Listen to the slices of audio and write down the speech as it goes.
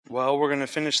Well, we're going to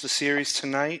finish the series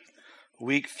tonight,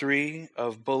 week 3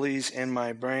 of Bullies in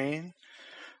My Brain.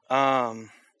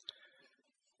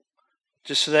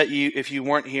 Just so that if you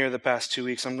weren't here the past 2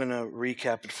 weeks, I'm going to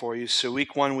recap it for you. So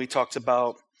week 1, we talked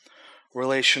about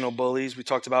relational bullies. We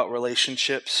talked about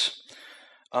relationships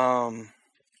that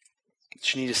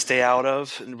you need to stay out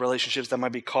of, and relationships that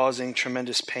might be causing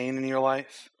tremendous pain in your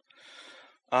life.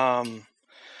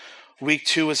 Week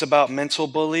 2 was about mental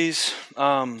bullies.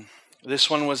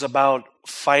 This one was about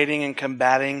fighting and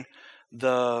combating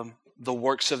the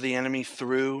works of the enemy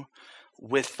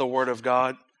with the Word of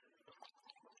God,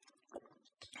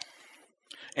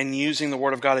 and using the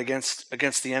Word of God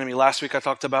against the enemy. Last week I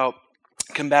talked about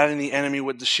combating the enemy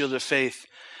with the shield of faith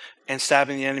and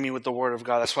stabbing the enemy with the Word of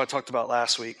God. That's what I talked about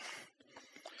last week.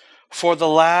 For the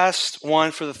last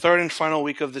one, for the third and final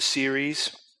week of the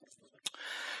series,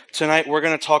 tonight we're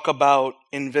going to talk about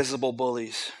invisible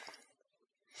bullies.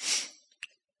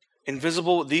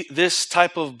 This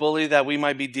type of bully that we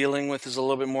might be dealing with is a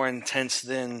little bit more intense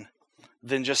than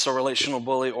just a relational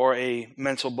bully or a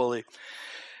mental bully.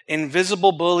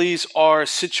 Invisible bullies are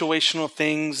situational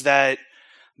things that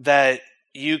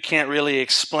you can't really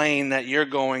explain that you're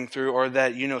going through, or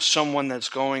that you know someone that's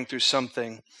going through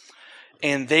something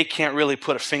and they can't really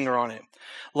put a finger on it.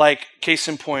 Like, case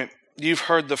in point, you've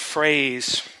heard the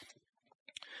phrase,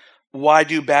 why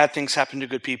do bad things happen to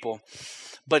good people?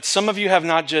 But some of you have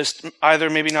not just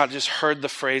heard the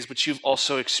phrase, but you've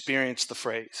also experienced the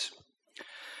phrase.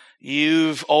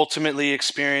 You've ultimately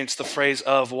experienced the phrase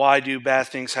of, why do bad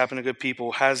things happen to good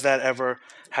people? Has that ever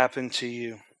happened to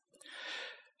you?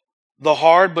 The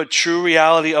hard but true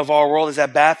reality of our world is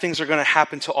that bad things are going to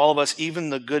happen to all of us, even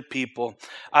the good people.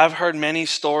 I've heard many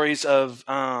stories of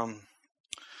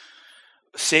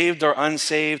saved or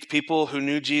unsaved people who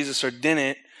knew Jesus or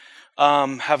didn't,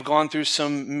 have gone through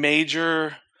some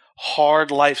major hard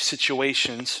life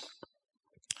situations.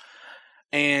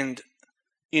 And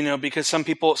because some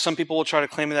people will try to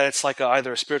claim that it's like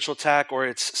either a spiritual attack or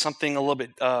it's something a little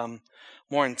bit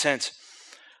more intense.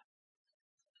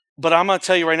 But I'm going to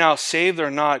tell you right now, saved or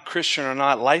not, Christian or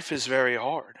not, life is very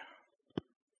hard.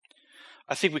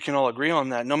 I think we can all agree on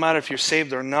that. No matter if you're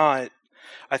saved or not,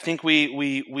 I think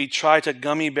we try to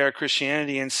gummy bear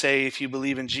Christianity and say, if you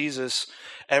believe in Jesus,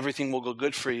 everything will go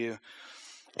good for you.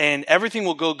 And everything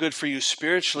will go good for you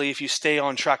spiritually if you stay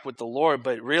on track with the Lord.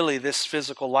 But really, this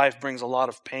physical life brings a lot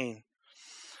of pain.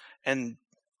 And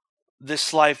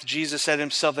this life, Jesus said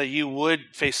himself that you would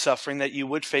face suffering, that you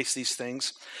would face these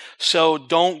things. So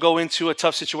don't go into a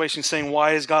tough situation saying,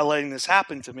 why is God letting this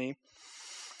happen to me?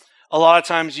 A lot of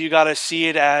times you got to see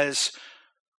it as,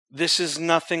 this is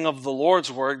nothing of the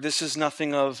Lord's work. This is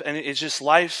nothing of, and it's just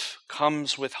life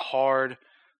comes with hard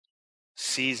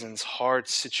seasons, hard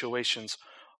situations,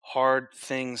 hard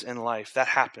things in life. That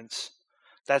happens.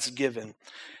 That's given.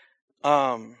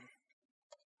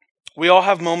 We all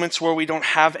have moments where we don't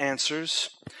have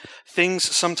answers. Things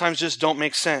sometimes just don't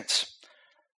make sense.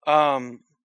 But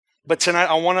tonight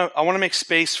I want to make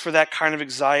space for that kind of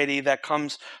anxiety that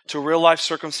comes to real life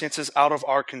circumstances out of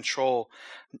our control.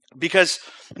 Because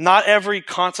not every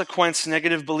consequence,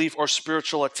 negative belief, or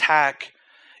spiritual attack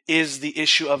is the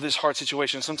issue of this hard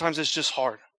situation. Sometimes it's just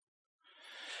hard.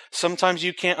 Sometimes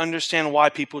you can't understand why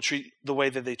people treat the way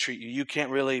that they treat you. You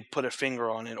can't really put a finger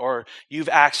on it, or you've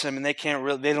asked them and they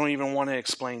don't even want to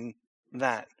explain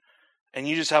that. And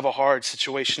you just have a hard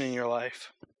situation in your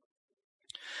life.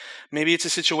 Maybe it's a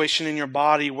situation in your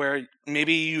body where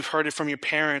maybe you've heard it from your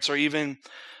parents, or even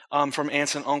from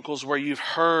aunts and uncles, where you've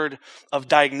heard of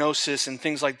diagnosis and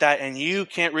things like that, and you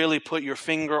can't really put your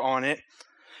finger on it.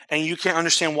 And you can't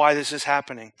understand why this is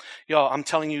happening. Y'all, I'm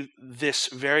telling you this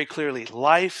very clearly.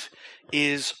 Life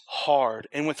is hard.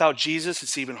 And without Jesus,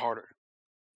 it's even harder.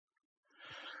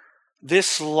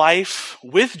 This life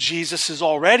with Jesus is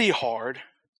already hard.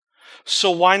 So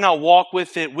why not walk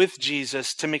with it with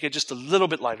Jesus to make it just a little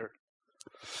bit lighter?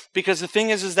 Because the thing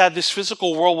is that this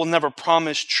physical world will never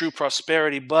promise true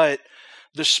prosperity, but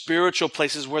the spiritual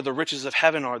places where the riches of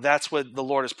heaven are, that's what the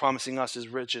Lord is promising us, is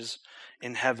riches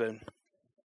in heaven.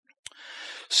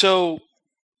 So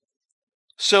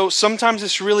sometimes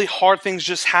it's really hard things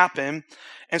just happen.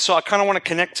 And so I kind of want to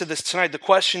connect to this tonight. The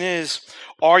question is,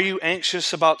 are you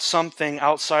anxious about something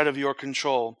outside of your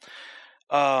control?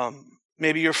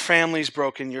 Maybe your family's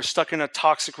broken. You're stuck in a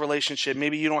toxic relationship.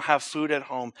 Maybe you don't have food at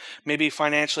home. Maybe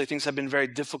financially things have been very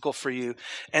difficult for you.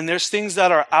 And there's things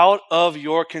that are out of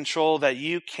your control that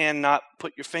you cannot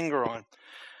put your finger on.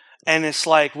 And it's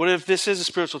like, what if this is a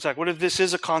spiritual attack? What if this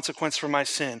is a consequence for my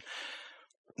sin?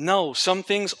 No, some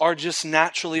things are just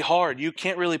naturally hard. You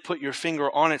can't really put your finger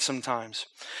on it sometimes.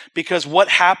 Because what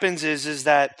happens is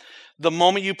that the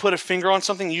moment you put a finger on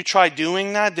something, you try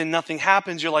doing that, then nothing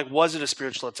happens. You're like, was it a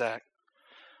spiritual attack?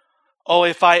 Oh,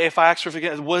 if I ask for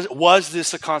forgiveness, was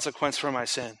this a consequence for my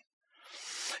sin?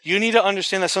 You need to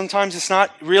understand that sometimes it's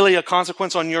not really a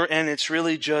consequence on your end. It's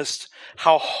really just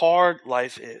how hard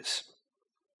life is.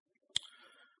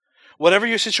 Whatever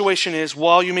your situation is,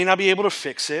 while you may not be able to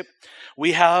fix it,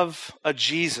 we have a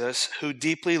Jesus who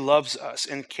deeply loves us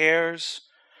and cares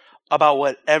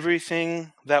about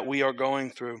everything that we are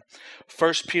going through.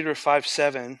 1 Peter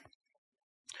 5:7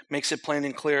 makes it plain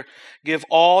and clear. Give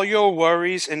all your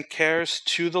worries and cares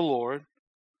to the Lord,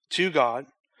 to God,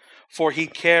 for He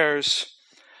cares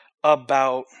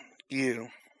about you.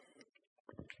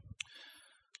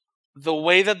 The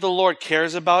way that the Lord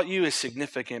cares about you is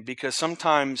significant, because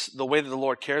sometimes the way that the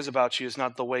Lord cares about you is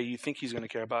not the way you think He's going to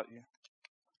care about you.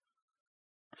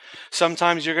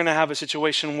 Sometimes you're going to have a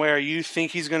situation where you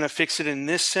think He's going to fix it in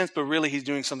this sense, but really He's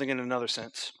doing something in another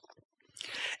sense.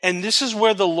 And this is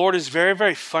where the Lord is very,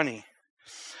 very funny,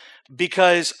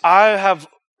 because I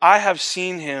have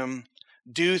seen Him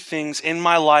do things in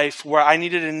my life where I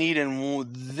needed a need in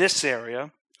this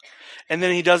area, and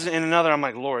then He does it in another. I'm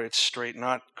like, Lord, it's straight,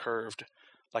 not curved.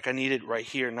 Like I need it right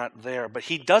here, not there. But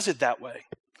He does it that way.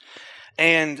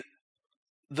 And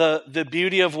the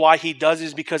beauty of why He does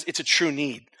is because it's a true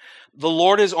need. The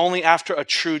Lord is only after a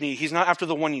true need. He's not after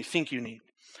the one you think you need.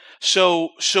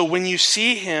 So when you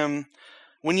see Him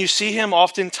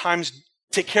oftentimes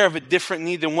take care of a different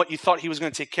need than what you thought He was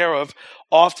going to take care of,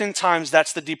 oftentimes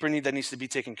that's the deeper need that needs to be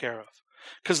taken care of.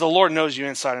 Because the Lord knows you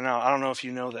inside and out. I don't know if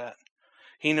you know that.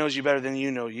 He knows you better than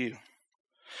you know you.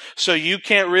 So you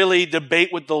can't really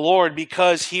debate with the Lord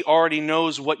because He already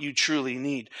knows what you truly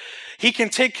need. He can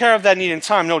take care of that need in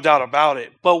time, no doubt about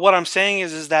it. But what I'm saying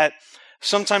is that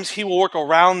sometimes He will work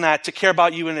around that to care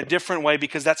about you in a different way,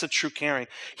 because that's a true caring.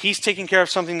 He's taking care of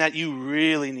something that you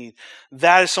really need.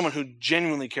 That is someone who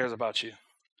genuinely cares about you.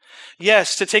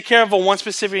 Yes, to take care of one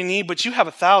specific need, but you have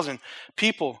 1,000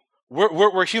 people.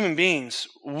 We're human beings.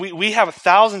 We have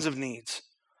thousands of needs.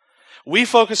 We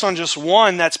focus on just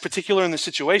one that's particular in the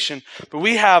situation, but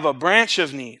we have a branch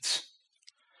of needs.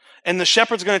 And the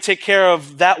shepherd's going to take care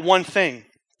of that one thing.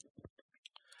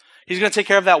 He's going to take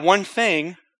care of that one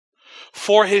thing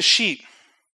for his sheep.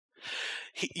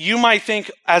 You might think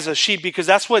as a sheep, because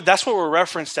that's what we're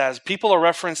referenced as. People are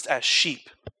referenced as sheep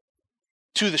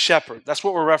to the shepherd. That's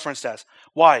what we're referenced as.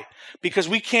 Why? Because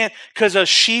a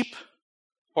sheep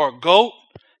or a goat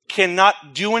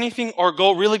cannot do anything or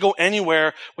really go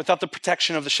anywhere without the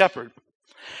protection of the shepherd.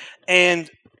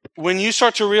 And when you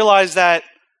start to realize that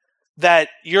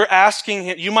you're asking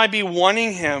Him, you might be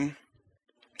wanting Him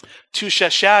to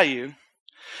shasha you.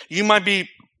 You might be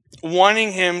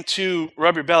wanting Him to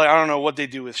rub your belly. I don't know what they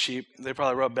do with sheep. They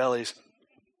probably rub bellies.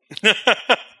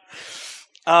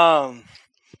 I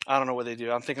don't know what they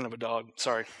do. I'm thinking of a dog.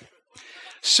 Sorry.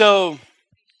 So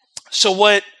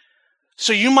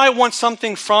you might want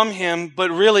something from Him, but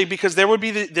really, because there would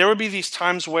be these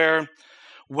times where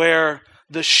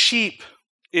the sheep,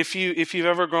 if you've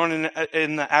ever grown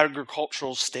in the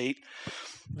agricultural state,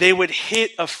 they would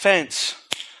hit a fence.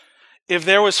 If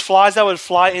there was flies that would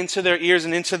fly into their ears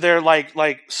and into their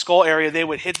like skull area, they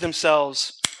would hit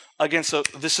themselves against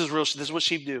this is real. This is what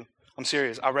sheep do. I'm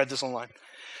serious. I read this online.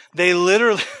 They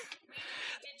literally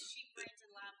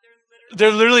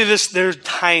they're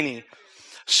tiny.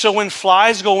 So when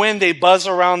flies go in, they buzz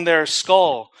around their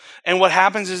skull. And what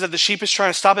happens is that the sheep is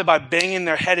trying to stop it by banging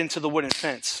their head into the wooden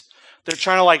fence. They're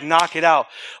trying to knock it out.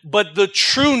 But the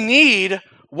true need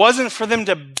wasn't for them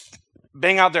to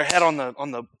bang out their head on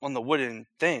the wooden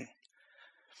thing.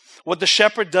 What the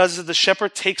shepherd does is the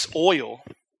shepherd takes oil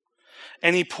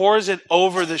and he pours it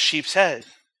over the sheep's head.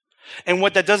 And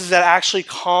what that does is that actually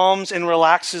calms and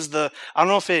relaxes I don't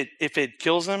know if it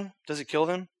kills them. Does it kill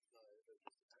them?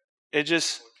 It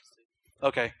just,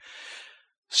 okay.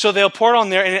 So they'll pour it on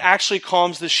there and it actually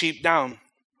calms the sheep down.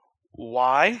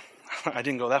 Why? I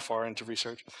didn't go that far into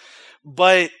research.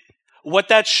 But what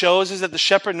that shows is that the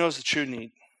shepherd knows the true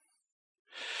need.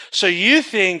 So you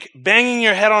think banging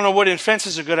your head on a wooden fence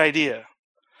is a good idea.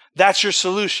 That's your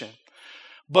solution.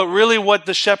 But really what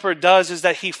the shepherd does is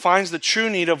that he finds the true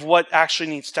need of what actually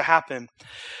needs to happen.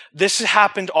 This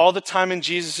happened all the time in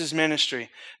Jesus' ministry.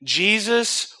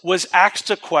 Jesus was asked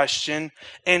a question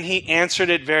and he answered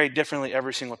it very differently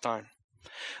every single time.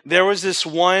 There was this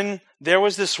one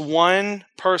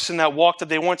person that walked up,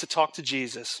 they wanted to talk to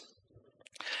Jesus.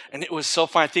 And it was so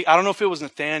fun. I don't know if it was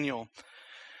Nathaniel.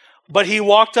 But he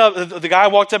walked up, the guy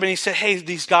walked up and he said, hey,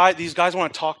 these guys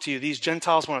want to talk to you. These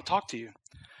Gentiles want to talk to you.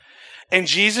 And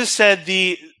Jesus had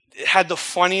the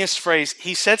funniest phrase.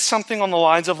 He said something on the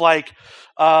lines of like,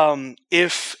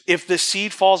 if the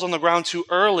seed falls on the ground too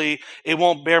early, it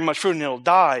won't bear much fruit and it'll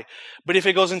die. But if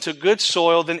it goes into good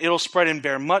soil, then it'll spread and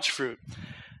bear much fruit.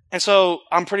 And so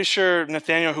I'm pretty sure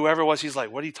Nathaniel, whoever it was, he's like,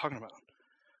 what are you talking about?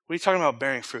 What are you talking about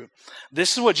bearing fruit?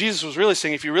 This is what Jesus was really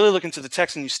saying. If you really look into the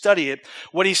text and you study it,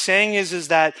 what he's saying is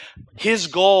that his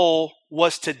goal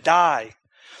was to die.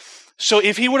 So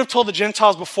if he would have told the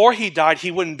Gentiles before he died,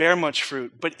 he wouldn't bear much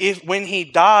fruit. But when he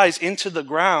dies into the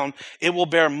ground, it will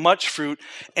bear much fruit.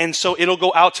 And so it'll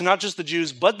go out to not just the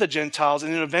Jews, but the Gentiles.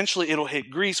 And then eventually it'll hit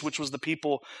Greece, which was the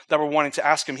people that were wanting to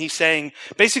ask him. He's saying,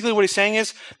 basically what he's saying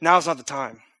is, now's not the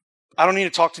time. I don't need to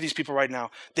talk to these people right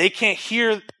now. They can't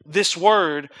hear this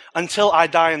word until I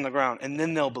die in the ground, and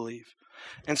then they'll believe.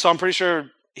 And so I'm pretty sure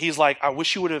he's like, I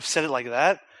wish you would have said it like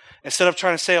that instead of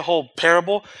trying to say a whole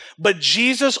parable. But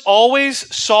Jesus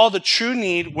always saw the true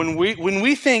need when we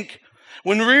really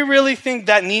think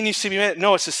that need needs to be met.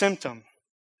 No, it's a symptom.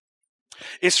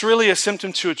 It's really a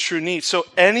symptom to a true need. So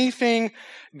anything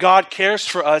God cares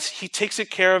for us, he takes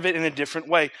care of it in a different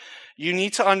way. You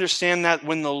need to understand that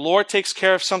when the Lord takes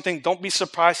care of something, don't be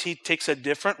surprised he takes a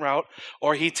different route,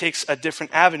 or he takes a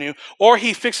different avenue, or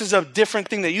he fixes a different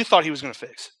thing that you thought he was going to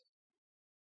fix.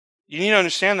 You need to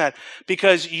understand that,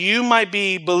 because you might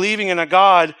be believing in a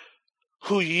God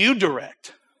who you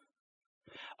direct,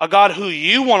 a God who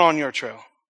you want on your trail.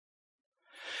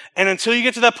 And until you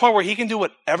get to that point where he can do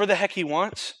whatever the heck he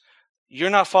wants,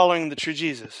 you're not following the true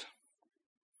Jesus.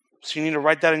 So you need to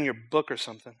write that in your book or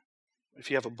something, if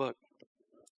you have a book.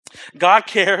 God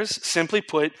cares, simply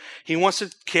put. He wants to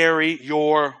carry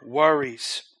your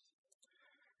worries.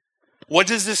 What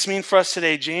does this mean for us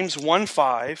today? James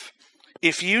 1:5.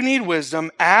 If you need wisdom,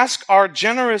 ask our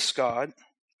generous God,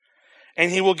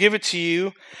 and he will give it to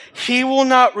you. He will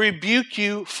not rebuke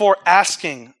you for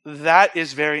asking. That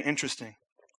is very interesting.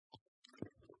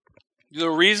 The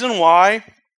reason why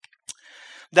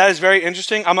that is very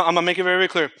interesting, I'm going to make it very, very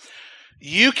clear.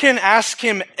 You can ask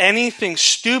him anything,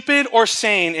 stupid or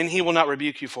sane, and he will not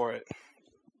rebuke you for it.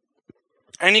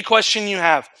 Any question you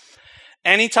have,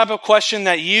 any type of question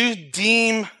that you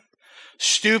deem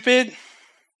stupid,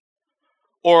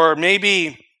 or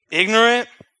maybe ignorant,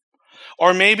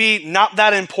 or maybe not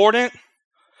that important,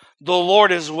 the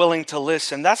Lord is willing to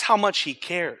listen. That's how much he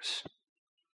cares.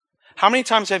 How many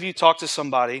times have you talked to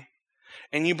somebody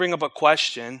and you bring up a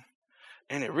question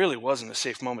and it really wasn't a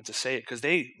safe moment to say it because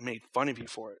they made fun of you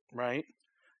for it, right?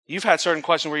 You've had certain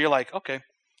questions where you're like, okay,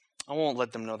 I won't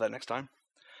let them know that next time.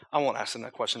 I won't ask them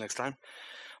that question next time.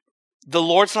 The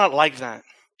Lord's not like that.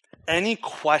 Any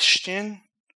question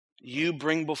you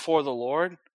bring before the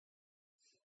Lord,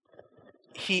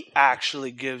 he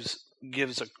actually gives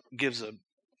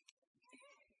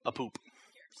a poop.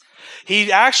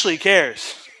 He actually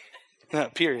cares.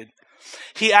 Period.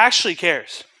 He actually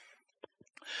cares.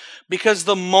 Because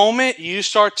the moment you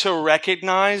start to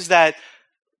recognize that,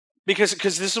 because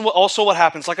this is also what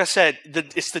happens. Like I said,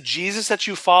 it's the Jesus that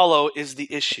you follow is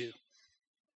the issue.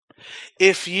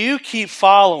 If you keep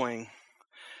following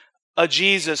a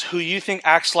Jesus who you think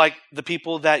acts like the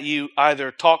people that you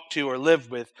either talk to or live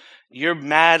with, you're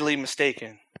madly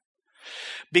mistaken.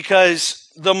 Because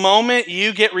the moment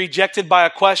you get rejected by a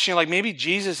question, like maybe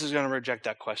Jesus is going to reject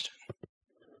that question.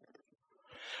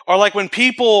 Or like when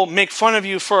people make fun of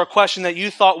you for a question that you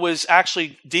thought was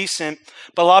actually decent,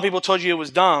 but a lot of people told you it was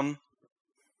dumb.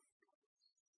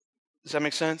 Does that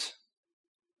make sense?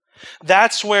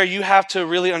 That's where you have to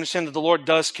really understand that the Lord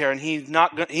does care, and He's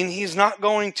not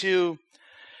going to,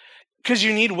 because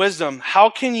you need wisdom. How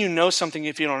can you know something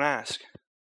if you don't ask?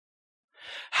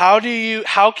 How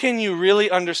can you really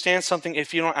understand something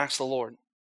if you don't ask the Lord?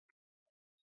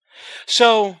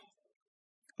 So,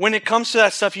 when it comes to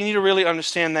that stuff, you need to really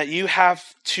understand that you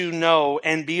have to know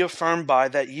and be affirmed by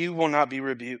that you will not be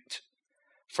rebuked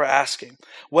for asking.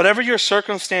 Whatever your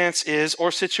circumstance is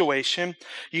or situation,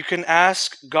 you can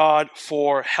ask God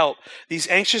for help. These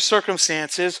anxious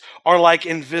circumstances are like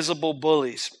invisible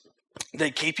bullies.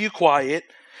 They keep you quiet,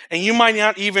 and you might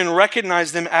not even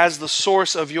recognize them as the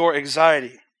source of your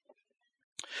anxiety.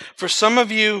 For some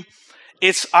of you,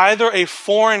 it's either a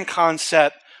foreign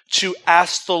concept to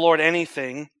ask the Lord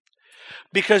anything,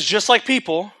 because just like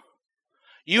people,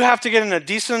 you have to get in a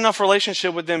decent enough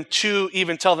relationship with them to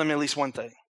even tell them at least one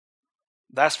thing.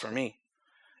 That's for me.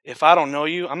 If I don't know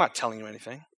you, I'm not telling you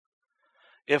anything.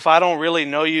 If I don't really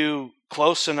know you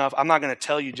close enough, I'm not going to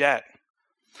tell you jack.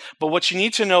 But what you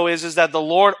need to know is that the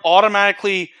Lord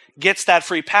automatically gets that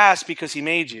free pass because He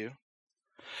made you.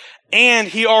 And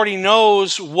he already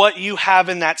knows what you have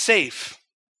in that safe,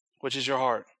 which is your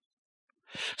heart.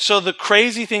 So the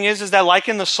crazy thing is that like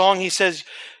in the song, he says,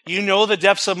 you know the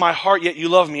depths of my heart, yet you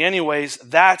love me anyways.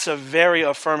 That's a very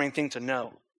affirming thing to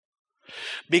know.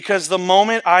 Because the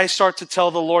moment I start to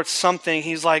tell the Lord something,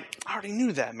 he's like, I already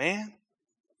knew that, man.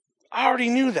 I already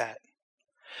knew that.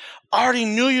 I already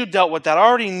knew you dealt with that. I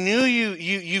already knew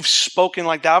you've spoken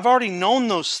like that. I've already known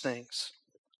those things.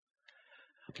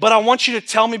 But I want you to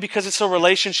tell me because it's a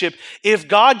relationship. If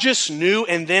God just knew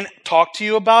and then talked to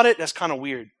you about it, that's kind of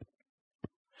weird.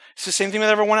 It's the same thing with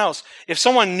everyone else. If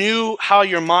someone knew how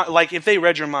your mind, like if they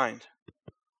read your mind,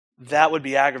 that would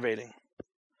be aggravating.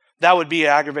 That would be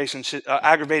an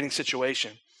aggravating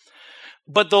situation.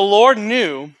 But the Lord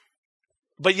knew,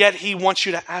 but yet he wants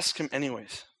you to ask him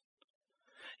anyways.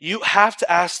 You have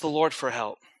to ask the Lord for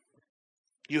help.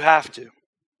 You have to.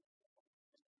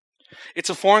 It's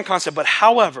a foreign concept, but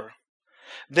however,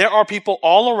 there are people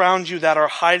all around you that are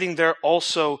hiding their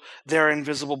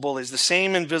invisible bullies, the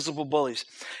same invisible bullies.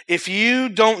 If you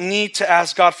don't need to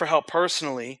ask God for help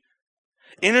personally,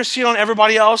 intercede on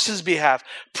everybody else's behalf.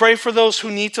 Pray for those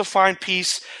who need to find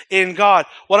peace in God.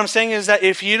 What I'm saying is that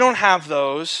if you don't have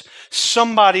those,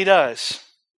 somebody does.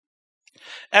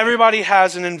 Everybody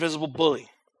has an invisible bully.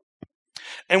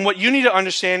 And what you need to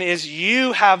understand is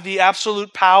you have the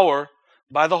absolute power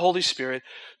by the Holy Spirit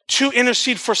to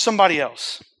intercede for somebody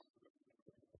else.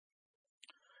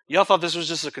 Y'all thought this was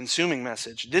just a consuming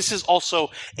message. This is also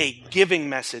a giving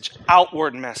message,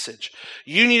 outward message.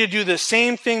 You need to do the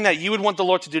same thing that you would want the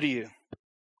Lord to do to you.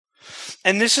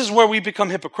 And this is where we become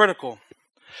hypocritical.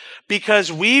 Because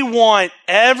we want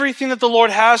everything that the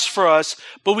Lord has for us,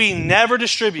 but we never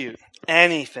distribute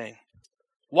anything.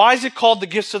 Why is it called the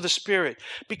gifts of the Spirit?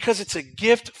 Because it's a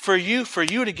gift for you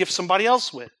to give somebody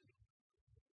else with.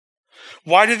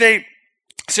 Why do they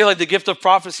say like the gift of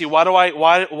prophecy?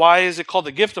 Why is it called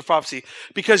the gift of prophecy?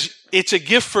 Because it's a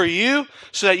gift for you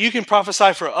so that you can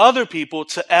prophesy for other people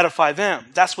to edify them.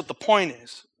 That's what the point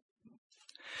is.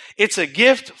 It's a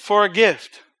gift for a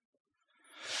gift.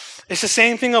 It's the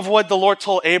same thing of what the Lord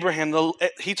told Abraham.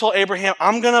 He told Abraham,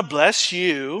 I'm going to bless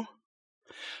you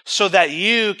so that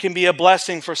you can be a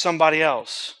blessing for somebody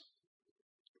else.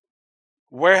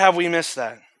 Where have we missed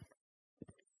that?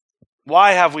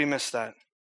 Why have we missed that?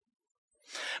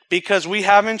 Because we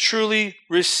haven't truly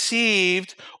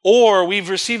received, or we've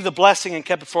received the blessing and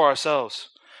kept it for ourselves.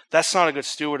 That's not a good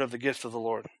steward of the gift of the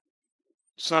Lord.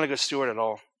 It's not a good steward at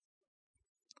all.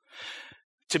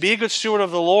 To be a good steward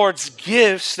of the Lord's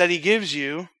gifts that he gives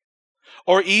you,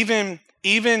 or even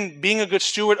being a good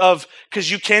steward of, because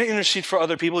you can intercede for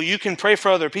other people, you can pray for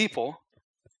other people.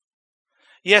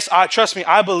 Yes, trust me,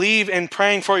 I believe in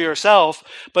praying for yourself,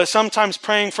 but sometimes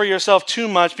praying for yourself too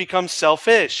much becomes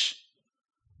selfish.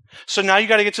 So now you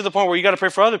got to get to the point where you got to pray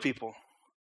for other people.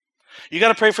 You got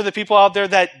to pray for the people out there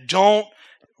that don't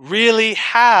really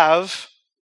have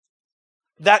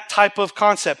that type of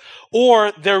concept,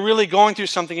 or they're really going through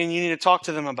something and you need to talk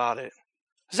to them about it.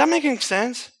 Is that making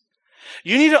sense?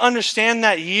 You need to understand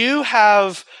that you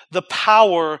have the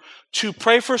power to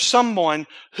pray for someone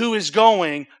who is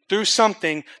going through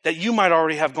something that you might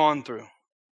already have gone through.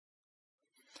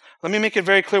 Let me make it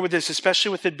very clear with this,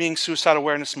 especially with it being Suicide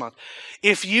Awareness Month.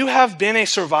 If you have been a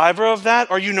survivor of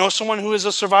that, or you know someone who is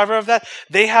a survivor of that,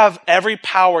 they have every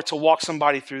power to walk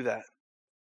somebody through that.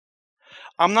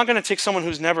 I'm not going to take someone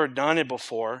who's never done it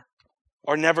before,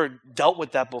 or never dealt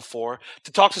with that before,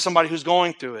 to talk to somebody who's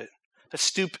going through it. That's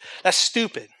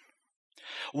stupid.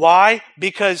 Why?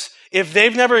 Because if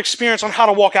they've never experienced on how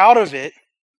to walk out of it,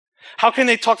 how can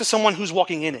they talk to someone who's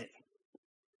walking in it?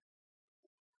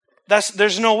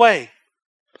 There's no way.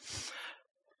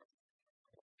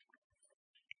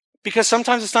 Because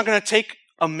sometimes it's not going to take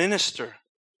a minister.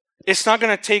 It's not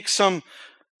going to take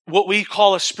what we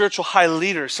call a spiritual high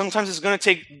leader. Sometimes it's going to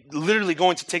take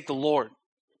the Lord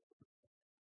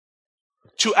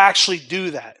to actually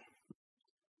do that.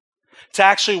 To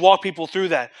actually walk people through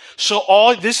that.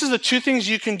 So this is the two things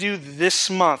you can do this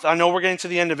month. I know we're getting to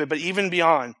the end of it, but even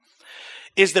beyond,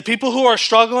 is the people who are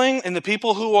struggling and the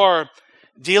people who are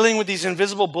dealing with these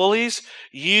invisible bullies,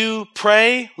 you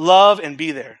pray, love, and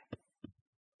be there.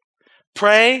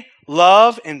 Pray,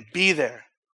 love, and be there.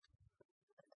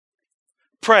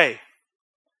 Pray.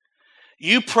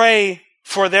 You pray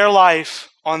for their life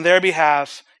on their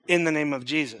behalf in the name of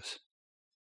Jesus.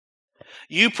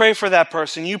 You pray for that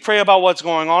person. You pray about what's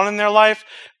going on in their life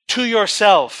to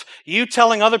yourself. You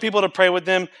telling other people to pray with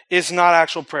them is not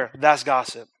actual prayer. That's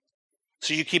gossip.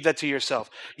 So you keep that to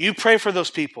yourself. You pray for those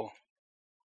people.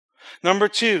 Number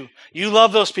 2, you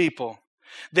love those people.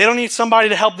 They don't need somebody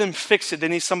to help them fix it. They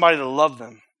need somebody to love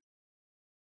them.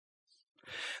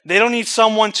 They don't need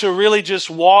someone to really just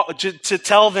walk, to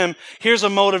tell them, here's a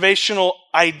motivational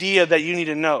idea that you need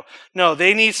to know. No,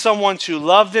 they need someone to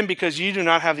love them because you do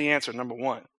not have the answer, number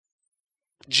one.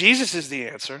 Jesus is the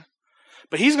answer,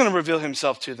 but he's going to reveal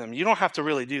himself to them. You don't have to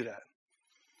really do that.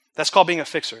 That's called being a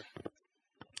fixer.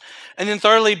 And then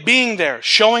thirdly, being there,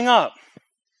 showing up.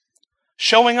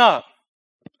 Showing up.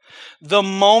 The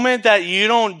moment that you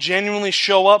don't genuinely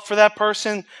show up for that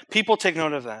person, people take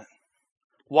note of that.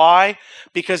 Why?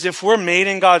 Because if we're made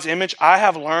in God's image, I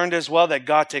have learned as well that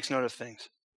God takes note of things.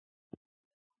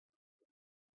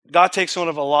 God takes note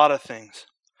of a lot of things.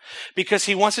 Because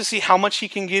he wants to see how much he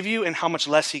can give you and how much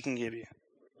less he can give you.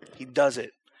 He does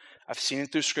it. I've seen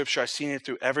it through Scripture. I've seen it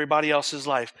through everybody else's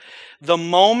life. The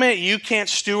moment you can't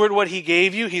steward what he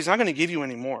gave you, he's not going to give you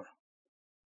any more.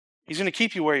 He's going to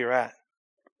keep you where you're at.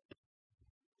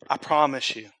 I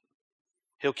promise you.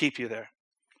 He'll keep you there.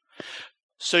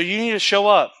 So you need to show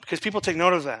up because people take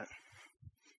note of that.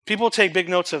 People take big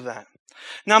notes of that.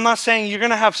 Now, I'm not saying you're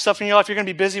going to have stuff in your life, you're going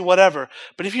to be busy, whatever.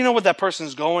 But if you know what that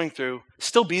person's going through,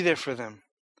 still be there for them.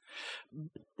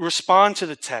 Respond to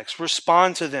the text.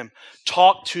 Respond to them.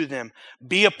 Talk to them.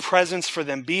 Be a presence for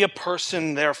them. Be a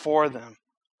person there for them.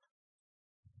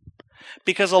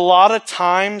 Because a lot of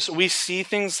times we see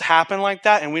things happen like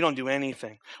that and we don't do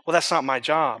anything. Well, that's not my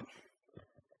job.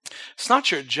 It's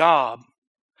not your job.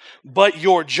 But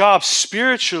your job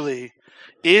spiritually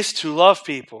is to love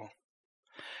people.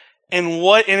 And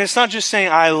it's not just saying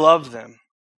I love them.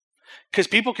 Because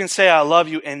people can say I love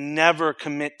you and never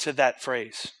commit to that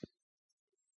phrase.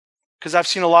 Because I've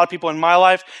seen a lot of people in my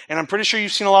life, and I'm pretty sure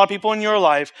you've seen a lot of people in your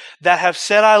life that have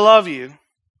said I love you,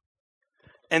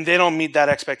 and they don't meet that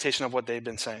expectation of what they've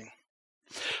been saying.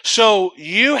 So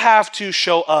you have to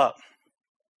show up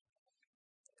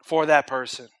for that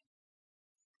person.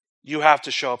 You have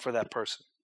to show up for that person.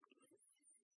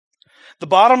 The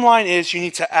bottom line is you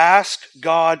need to ask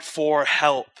God for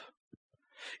help.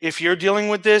 If you're dealing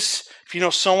with this, if you know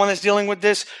someone that's dealing with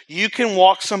this, you can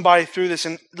walk somebody through this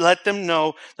and let them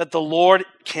know that the Lord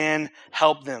can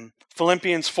help them.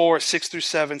 Philippians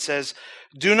 4:6-7 says,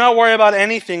 "Do not worry about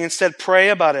anything. Instead, pray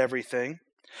about everything.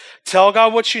 Tell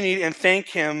God what you need and thank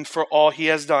him for all he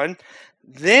has done.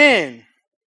 Then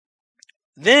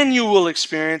you will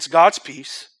experience God's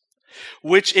peace,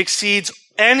 which exceeds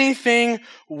anything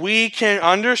we can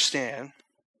understand.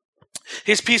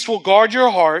 His peace will guard your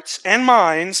hearts and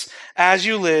minds as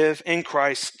you live in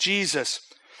Christ Jesus."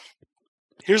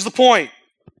 Here's the point.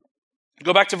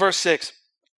 Go back to verse 6.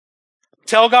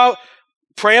 Tell God,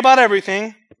 pray about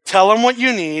everything, tell him what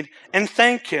you need, and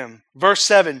thank him. Verse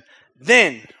 7.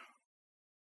 Then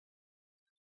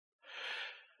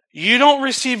you don't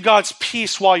receive God's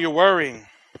peace while you're worrying.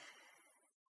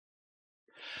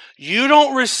 You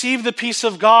don't receive the peace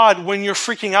of God when you're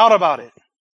freaking out about it.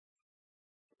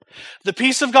 The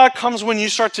peace of God comes when you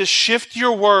start to shift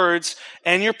your words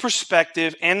and your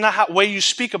perspective and the way you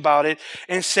speak about it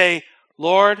and say,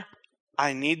 Lord,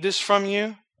 I need this from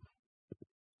you.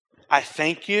 I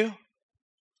thank you.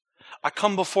 I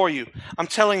come before you. I'm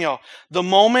telling y'all, the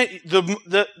moment,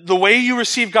 the way you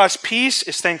receive God's peace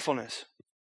is thankfulness.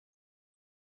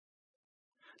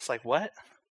 It's like, what?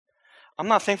 I'm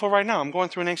not thankful right now. I'm going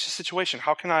through an anxious situation.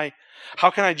 How can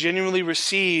I genuinely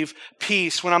receive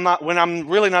peace when I'm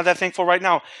really not that thankful right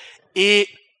now? It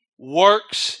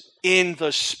works in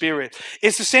the Spirit.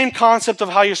 It's the same concept of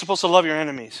how you're supposed to love your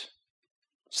enemies.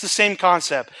 It's the same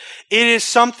concept. It is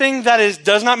something that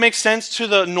does not make sense to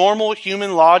the normal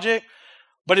human logic,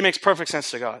 but it makes perfect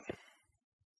sense to God.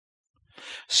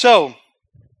 So,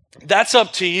 that's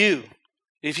up to you.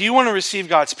 If you want to receive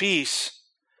God's peace,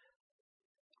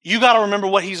 you got to remember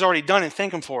what he's already done and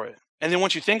thank him for it. And then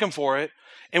once you thank him for it,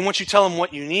 and once you tell him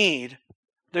what you need,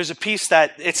 there's a peace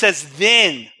that, it says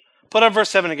then. Put up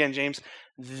verse 7 again, James.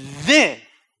 Then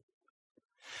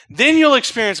you'll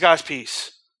experience God's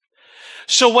peace.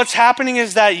 So what's happening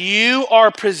is that you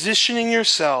are positioning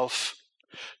yourself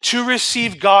to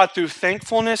receive God through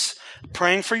thankfulness,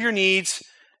 praying for your needs,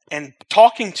 and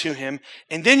talking to him,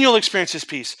 and then you'll experience his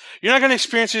peace. You're not going to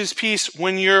experience his peace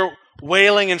when you're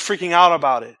wailing and freaking out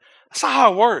about it. That's not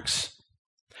how it works.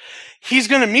 He's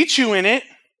going to meet you in it,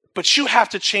 but you have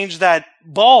to change that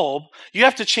bulb. You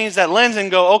have to change that lens and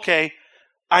go, okay,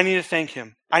 I need to thank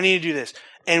him. I need to do this.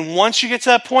 And once you get to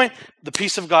that point, the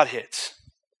peace of God hits.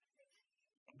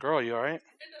 Girl, you all right?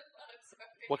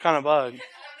 What kind of bug?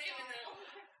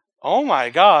 Oh my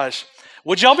gosh.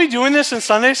 Would y'all be doing this in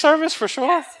Sunday service for sure?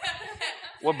 Yes.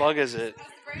 What bug is it?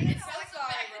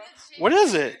 What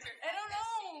is it?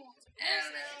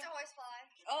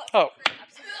 Oh.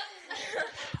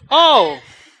 Oh.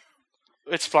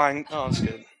 It's flying. Oh, that's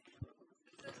good.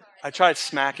 I tried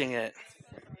smacking it.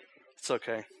 It's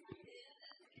okay.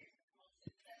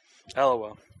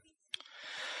 LOL.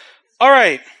 All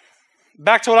right.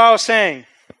 Back to what I was saying.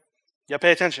 Yeah,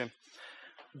 pay attention.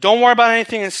 Don't worry about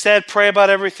anything. Instead, pray about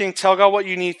everything. Tell God what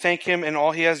you need. Thank Him and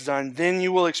all He has done. Then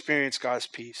you will experience God's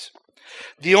peace.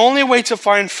 The only way to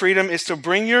find freedom is to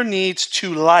bring your needs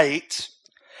to light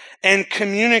and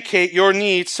communicate your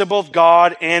needs to both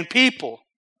God and people.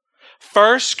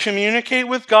 First, communicate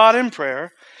with God in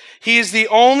prayer. He is the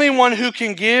only one who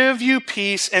can give you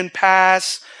peace and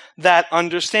pass that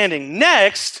understanding.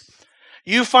 Next,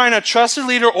 you find a trusted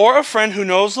leader or a friend who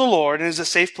knows the Lord and is a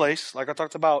safe place, like I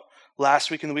talked about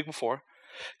last week and the week before.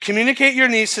 Communicate your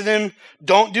needs to them.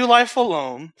 Don't do life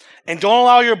alone. And don't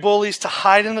allow your bullies to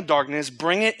hide in the darkness.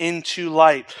 Bring it into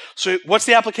light. So what's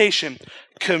the application?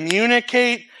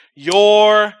 Communicate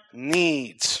your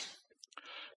needs.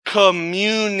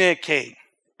 Communicate.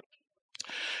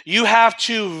 You have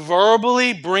to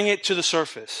verbally bring it to the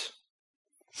surface.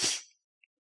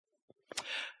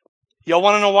 Y'all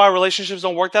want to know why relationships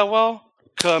don't work that well?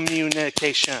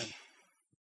 Communication.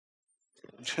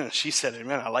 She said it,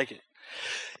 man. I like it.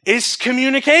 It's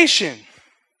communication.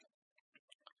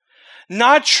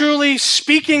 Not truly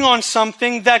speaking on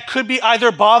something that could be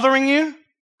either bothering you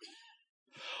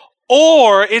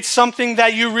or it's something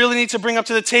that you really need to bring up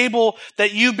to the table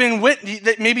that you've been with,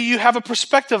 that maybe you have a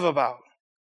perspective about.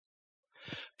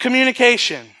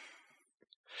 Communication.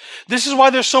 This is why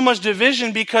there's so much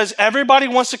division, because everybody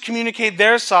wants to communicate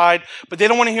their side, but they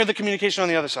don't want to hear the communication on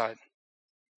the other side.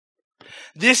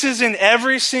 This is in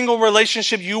every single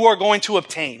relationship you are going to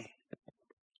obtain.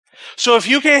 So if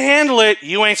you can't handle it,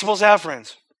 you ain't supposed to have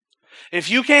friends. If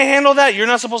you can't handle that, you're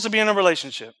not supposed to be in a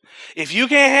relationship. If you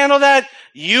can't handle that,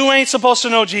 you ain't supposed to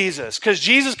know Jesus, because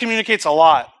Jesus communicates a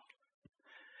lot.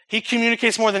 He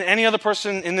communicates more than any other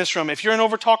person in this room. If you're an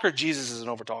overtalker, Jesus is an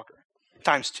overtalker.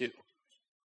 Times 2.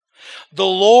 The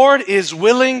Lord is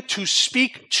willing to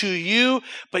speak to you,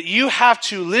 but you have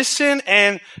to listen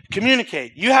and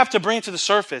communicate. You have to bring it to the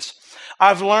surface.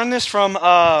 I've learned this from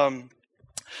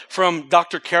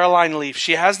Dr. Caroline Leaf.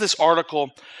 She has this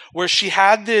article where she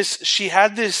had this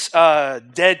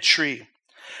dead tree,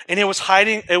 and it was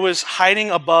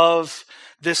hiding above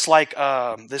this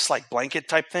blanket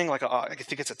type thing, I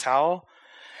think it's a towel,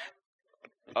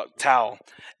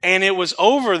 and it was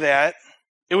over that.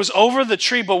 It was over the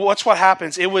tree, but what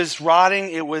happens? It was rotting.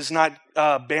 It was not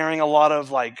bearing a lot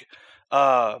of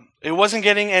it wasn't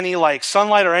getting any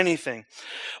sunlight or anything.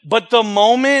 But the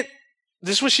moment,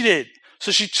 this is what she did.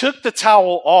 So she took the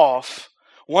towel off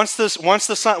once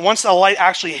the light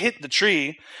actually hit the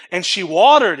tree, and she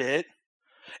watered it.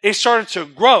 It started to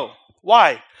grow.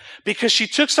 Why? Because she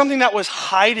took something that was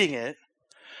hiding it,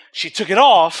 she took it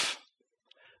off,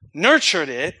 nurtured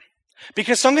it.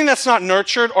 Because something that's not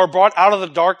nurtured or brought out of the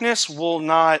darkness will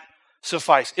not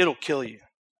suffice. It'll kill you.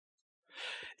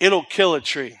 It'll kill a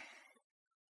tree.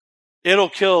 It'll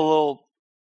kill a little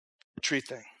tree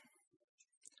thing.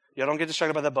 Yeah, don't get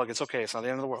distracted by that bug. It's okay. It's not the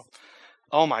end of the world.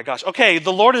 Oh my gosh. Okay,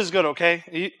 the Lord is good,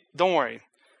 okay? Don't worry.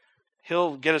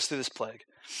 He'll get us through this plague.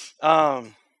 But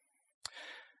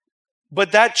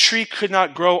that tree could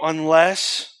not grow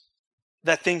unless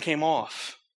that thing came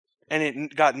off and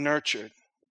it got nurtured.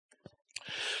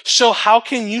 So how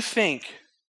can you think,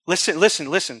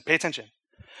 listen, pay attention.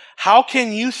 How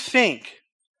can you think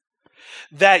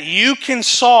that you can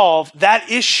solve that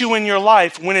issue in your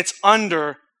life when it's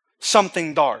under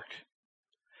something dark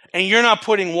and you're not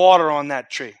putting water on that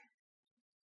tree?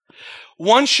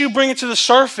 Once you bring it to the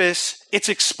surface, it's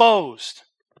exposed.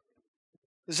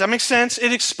 Does that make sense?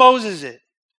 It exposes it.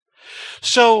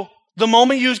 So the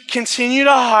moment you continue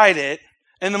to hide it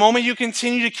and the moment you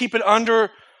continue to keep it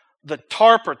under the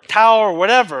tarp or towel or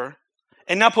whatever,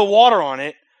 and not put water on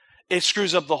it, it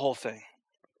screws up the whole thing.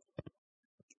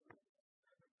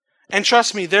 And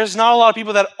trust me, there's not a lot of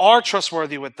people that are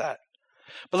trustworthy with that.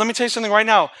 But let me tell you something right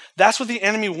now. That's what the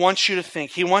enemy wants you to think.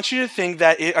 He wants you to think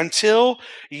that until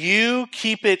you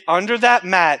keep it under that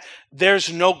mat,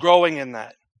 there's no growing in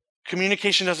that.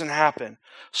 Communication doesn't happen.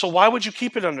 So why would you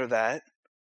keep it under that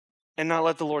and not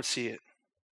let the Lord see it?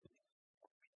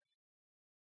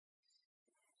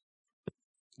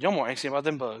 Y'all more anxious about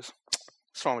them bugs.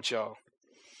 What's wrong with y'all?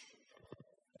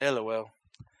 LOL.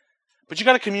 But you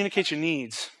got to communicate your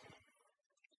needs.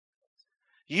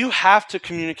 You have to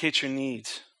communicate your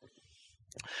needs.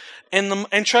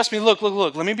 And trust me, look.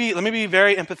 Let me be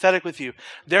very empathetic with you.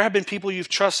 There have been people you've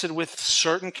trusted with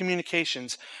certain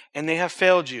communications, and they have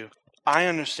failed you. I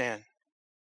understand.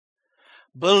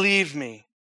 Believe me,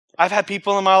 I've had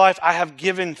people in my life I have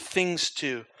given things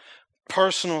to,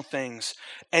 personal things,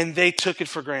 and they took it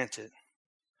for granted.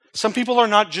 Some people are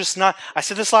not just not, I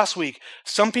said this last week,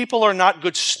 some people are not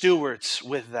good stewards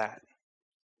with that.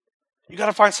 You got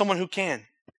to find someone who can.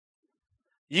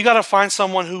 You got to find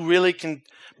someone who really can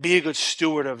be a good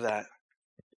steward of that.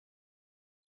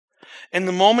 And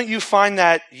the moment you find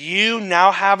that, you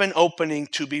now have an opening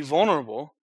to be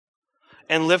vulnerable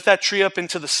and lift that tree up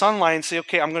into the sunlight and say,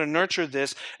 okay, I'm going to nurture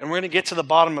this and we're going to get to the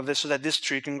bottom of this so that this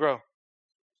tree can grow.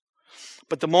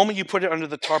 But the moment you put it under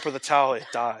the tarp or the towel, it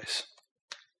dies.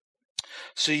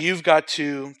 So you've got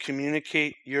to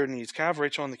communicate your needs. Can I have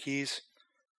Rachel on the keys?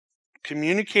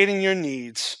 Communicating your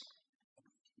needs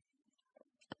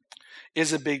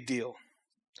is a big deal.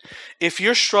 If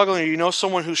you're struggling or you know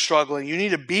someone who's struggling, you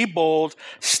need to be bold,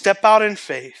 step out in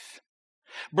faith.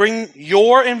 Bring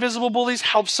your invisible bullies,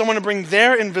 help someone to bring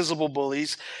their invisible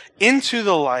bullies into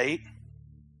the light.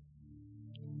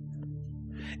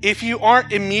 If you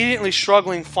aren't immediately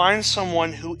struggling, find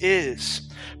someone who is.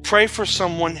 Pray for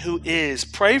someone who is.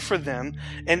 Pray for them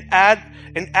and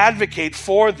advocate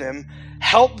for them.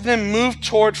 Help them move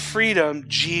toward freedom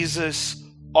Jesus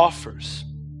offers.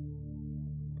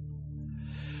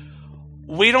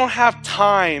 We don't have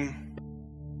time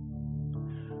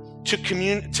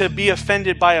to be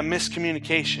offended by a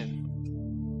miscommunication.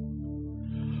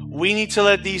 We need to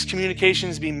let these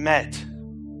communications be met.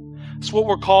 It's what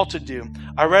we're called to do.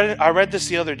 I read this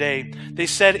the other day. They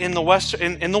said in the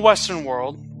Western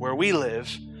world where we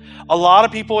live, a lot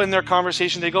of people in their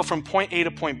conversation, they go from point A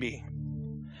to point B.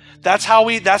 That's how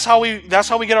we get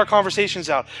our conversations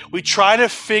out. We try to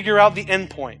figure out the end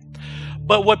point.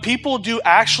 But what people do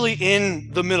actually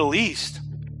in the Middle East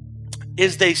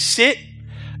is they sit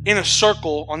in a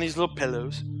circle on these little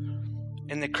pillows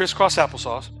and they crisscross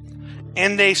applesauce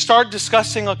and they start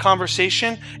discussing a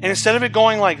conversation, and instead of it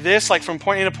going like this, like from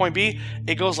point A to point B,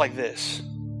 it goes like this.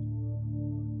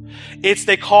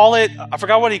 They call it, I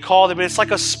forgot what he called it, but it's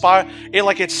like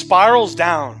it spirals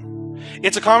down.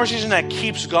 It's a conversation that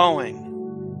keeps going.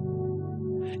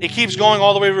 It keeps going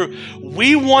all the way through.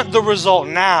 We want the result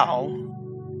now.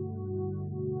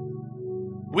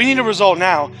 We need a result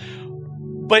now.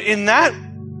 But in that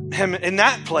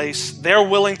place, they're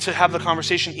willing to have the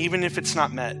conversation even if it's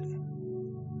not met.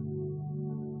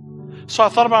 So I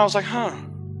thought about it, I was like,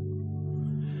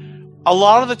 a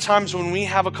lot of the times when we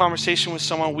have a conversation with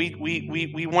someone,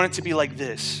 we want it to be like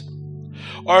this.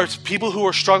 Or it's people who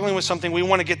are struggling with something, we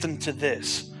want to get them to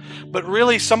this. But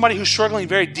really, somebody who's struggling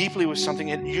very deeply with something,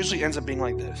 it usually ends up being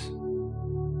like this.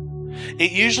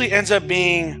 It usually ends up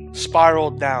being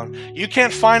spiraled down. You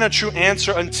can't find a true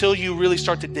answer until you really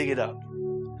start to dig it up.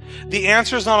 The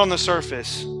answer is not on the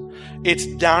surface. It's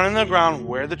down in the ground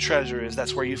where the treasure is.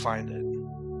 That's where you find it.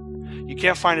 You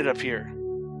can't find it up here.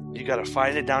 You got to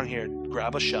find it down here.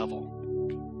 Grab a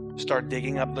shovel. Start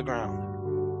digging up the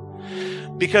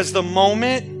ground. Because the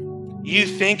moment you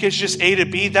think it's just A to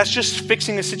B, that's just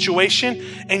fixing a situation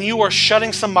and you are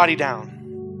shutting somebody down.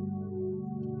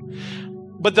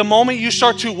 But the moment you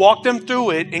start to walk them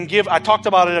through it and I talked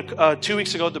about it 2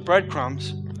 weeks ago, the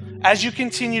breadcrumbs. As you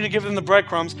continue to give them the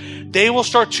breadcrumbs, they will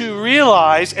start to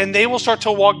realize and they will start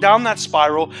to walk down that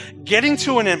spiral, getting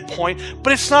to an end point,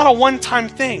 but it's not a one-time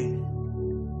thing.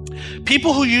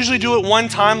 People who usually do it one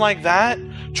time like that,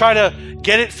 try to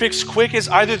get it fixed quick, is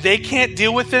either they can't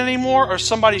deal with it anymore or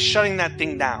somebody's shutting that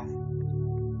thing down.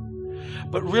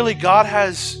 But really, God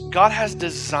has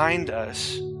designed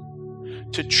us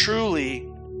to truly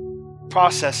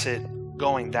process it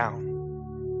going down.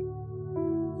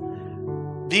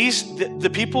 The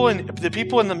people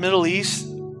in the Middle East,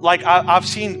 like I've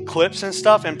seen clips and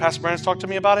stuff, and Pastor Brandon's talked to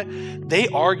me about it. They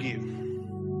argue.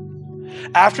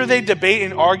 After they debate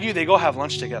and argue, they go have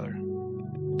lunch together.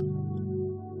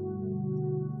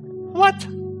 What?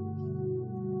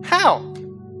 How?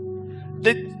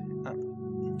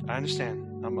 I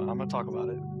understand. I'm gonna talk about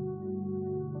it.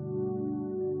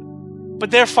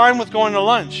 But they're fine with going to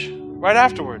lunch right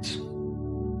afterwards.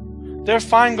 They're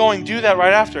fine going do that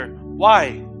right after.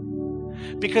 Why?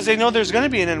 Because they know there's going to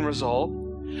be an end result,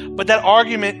 but that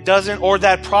argument doesn't, or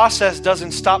that process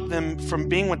doesn't stop them from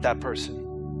being with that person.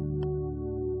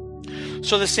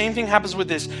 So the same thing happens with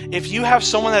this. If you have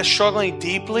someone that's struggling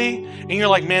deeply and you're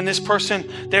like, man, this person,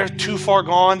 they're too far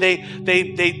gone. They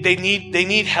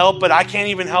need help, but I can't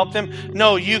even help them.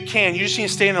 No, you can. You just need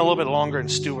to stay in a little bit longer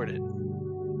and steward it.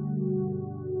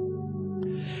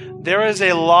 There is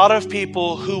a lot of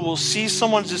people who will see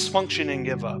someone's dysfunction and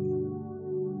give up.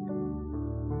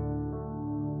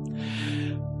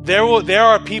 There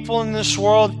are people in this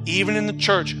world, even in the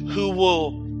church, who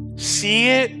will see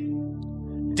it,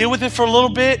 deal with it for a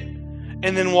little bit,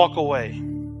 and then walk away.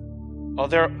 Oh,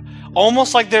 they're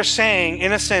almost like they're saying,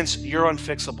 in a sense, you're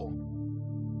unfixable.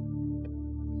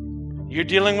 You're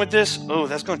dealing with this? Oh,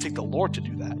 that's going to take the Lord to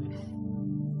do that.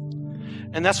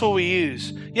 And that's what we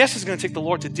use. Yes, it's going to take the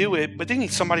Lord to do it, but they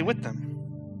need somebody with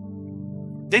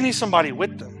them. They need somebody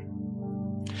with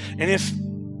them. And if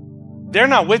they're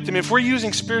not with them, if we're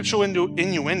using spiritual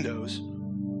innuendos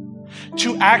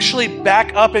to actually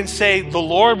back up and say, the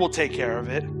Lord will take care of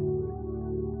it,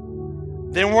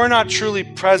 then we're not truly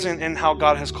present in how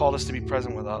God has called us to be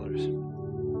present with others.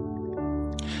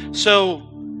 So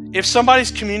if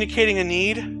somebody's communicating a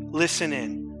need, listen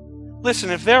in. Listen,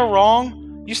 if they're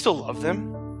wrong, you still love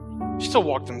them. You still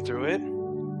walk them through it.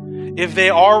 If they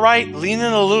are right, lean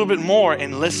in a little bit more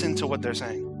and listen to what they're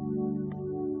saying.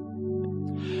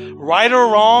 Right or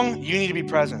wrong, you need to be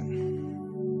present.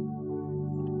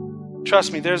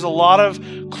 Trust me, there's a lot of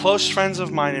close friends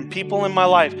of mine and people in my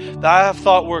life that I have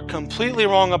thought were completely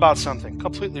wrong about something.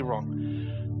 Completely wrong.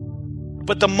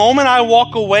 But the moment I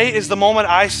walk away is the moment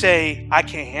I say, I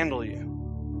can't handle you.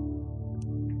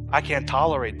 I can't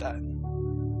tolerate that.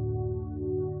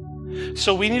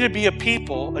 So we need to be a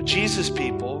people, a Jesus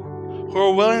people, who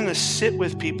are willing to sit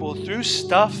with people through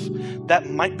stuff that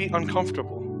might be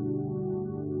uncomfortable.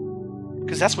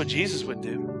 Because that's what Jesus would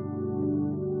do.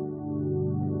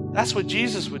 That's what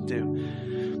Jesus would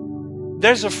do.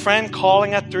 There's a friend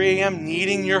calling at 3 a.m.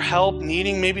 needing your help,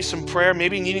 needing maybe some prayer,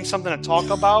 maybe needing something to talk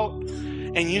about,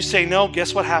 and you say no,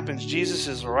 guess what happens? Jesus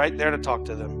is right there to talk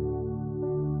to them.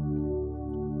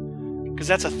 Because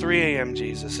that's a 3 a.m.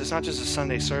 Jesus. It's not just a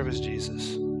Sunday service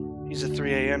Jesus. He's a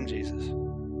 3 a.m. Jesus.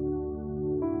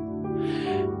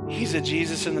 He's a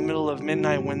Jesus in the middle of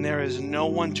midnight when there is no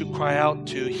one to cry out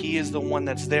to. He is the one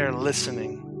that's there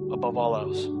listening above all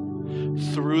else.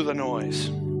 Through the noise,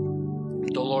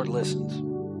 the Lord listens.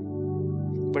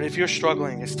 But if you're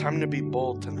struggling, it's time to be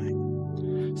bold tonight.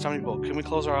 It's time to be bold. Can we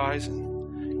close our eyes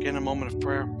and get in a moment of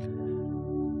prayer?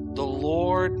 The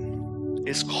Lord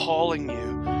is calling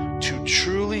you to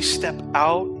truly step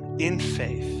out in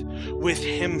faith with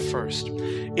Him first.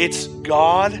 It's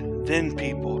God, then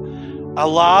people. A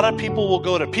lot of people will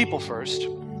go to people first,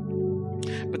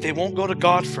 but they won't go to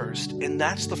God first. And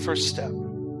that's the first step.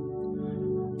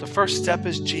 The first step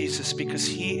is Jesus, because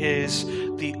He is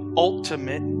the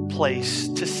ultimate place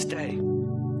to stay.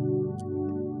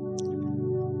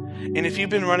 And if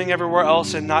you've been running everywhere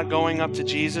else and not going up to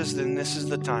Jesus, then this is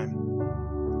the time.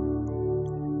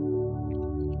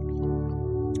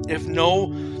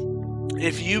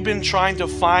 If you've been trying to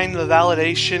find the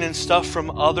validation and stuff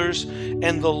from others,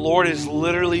 and the Lord is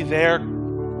literally there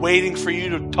waiting for you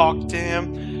to talk to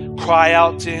Him, cry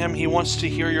out to Him, He wants to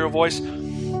hear your voice.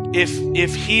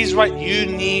 If He's right, you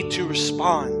need to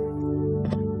respond.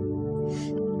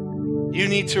 You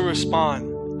need to respond.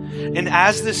 And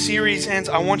as the series ends,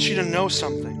 I want you to know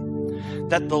something.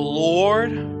 That the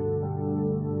Lord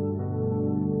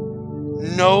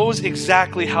knows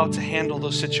exactly how to handle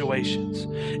those situations.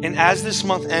 And as this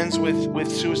month ends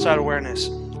with suicide awareness,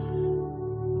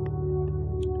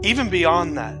 even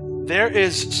beyond that, there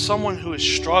is someone who is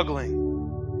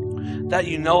struggling that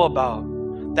you know about,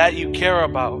 that you care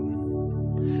about,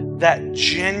 that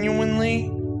genuinely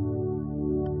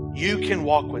you can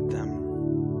walk with them.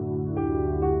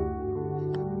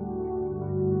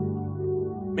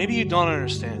 Maybe you don't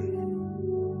understand.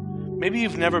 Maybe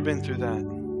you've never been through that.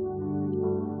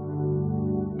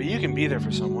 But you can be there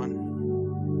for someone.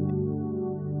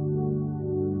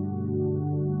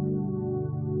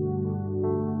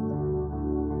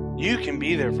 You can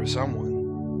be there for someone.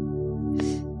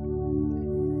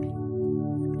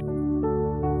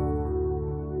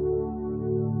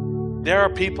 There are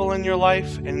people in your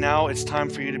life, and now it's time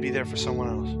for you to be there for someone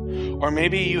else. Or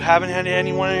maybe you haven't had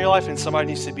anyone in your life, and somebody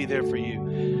needs to be there for you.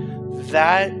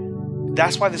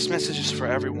 That's why this message is for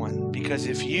everyone. Because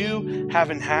if you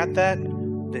haven't had that,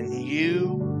 then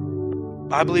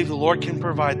I believe the Lord can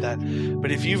provide that.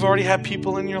 But if you've already had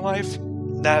people in your life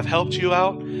that have helped you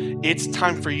out, it's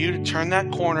time for you to turn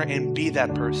that corner and be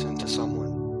that person to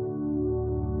someone.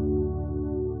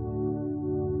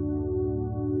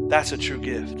 That's a true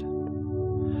gift.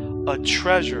 A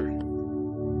treasure.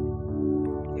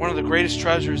 One of the greatest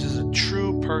treasures is a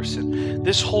true person.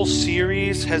 This whole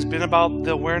series has been about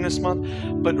the Awareness Month,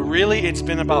 but really it's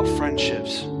been about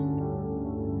friendships.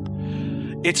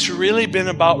 It's really been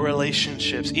about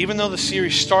relationships, even though the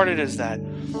series started as that.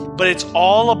 But it's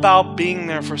all about being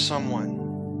there for someone.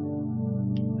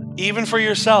 Even for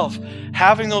yourself,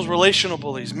 having those relational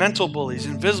bullies, mental bullies,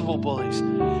 invisible bullies.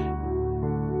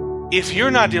 If you're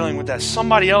not dealing with that,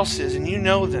 somebody else is, and you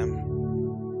know them.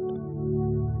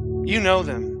 You know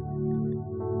them.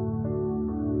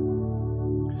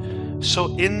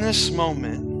 So in this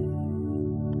moment,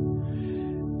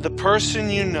 the person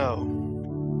you know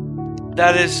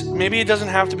that is, maybe it doesn't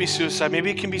have to be suicide. Maybe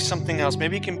it can be something else.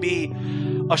 Maybe it can be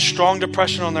a strong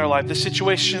depression on their life. The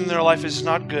situation in their life is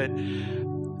not good.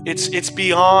 It's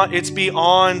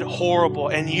beyond horrible,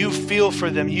 and you feel for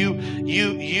them.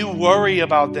 You worry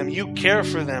about them. You care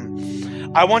for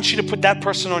them. I want you to put that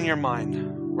person on your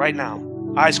mind right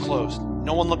now. Eyes closed.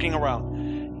 No one looking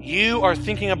around. You are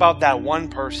thinking about that one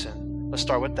person. Let's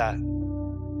start with that.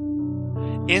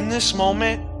 In this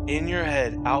moment, in your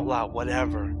head, out loud,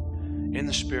 whatever, in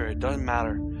the spirit, doesn't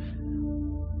matter.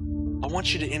 I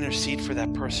want you to intercede for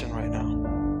that person right now.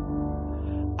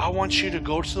 I want you to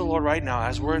go to the Lord right now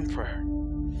as we're in prayer.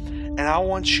 And I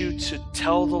want you to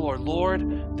tell the Lord,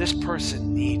 Lord, this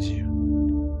person needs you.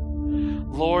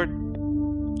 Lord,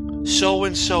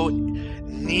 so-and-so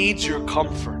needs your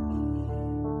comfort.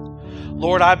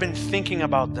 Lord, I've been thinking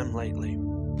about them lately.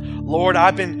 Lord,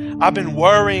 I've been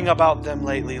worrying about them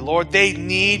lately. Lord, they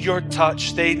need your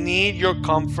touch. They need your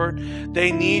comfort.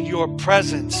 They need your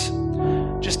presence.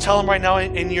 Just tell him right now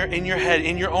in your head,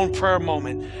 in your own prayer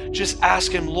moment. Just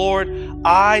ask him, Lord,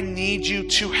 I need you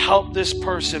to help this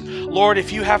person. Lord,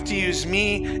 if you have to use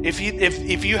me, if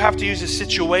you have to use a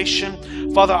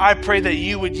situation, Father, I pray that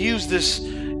you would use this,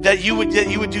 that you would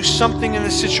do something in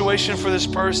this situation for this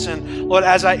person. Lord,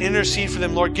 as I intercede for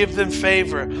them, Lord, give them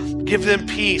favor, give them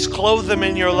peace, clothe them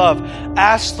in your love.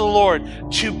 Ask the Lord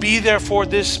to be there for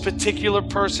this particular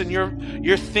person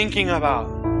you're thinking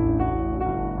about.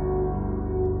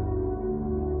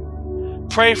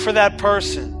 Pray for that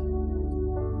person.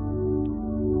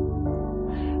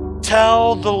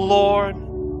 Tell the Lord,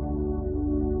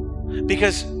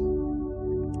 because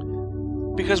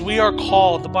we are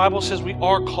called, the Bible says we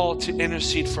are called to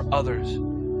intercede for others.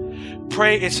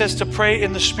 Pray, it says to pray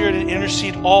in the Spirit and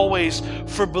intercede always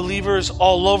for believers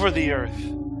all over the earth.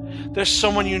 There's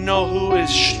someone you know who is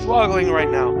struggling right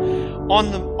now.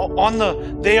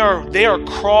 They are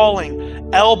crawling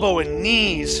elbow and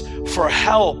knees for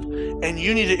help, and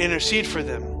you need to intercede for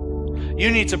them.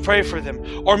 You need to pray for them.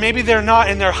 Or maybe they're not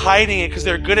and they're hiding it because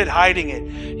they're good at hiding it.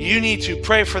 You need to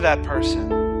pray for that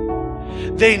person.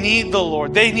 They need the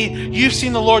Lord. You've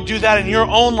seen the Lord do that in your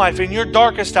own life, in your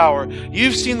darkest hour.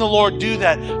 You've seen the Lord do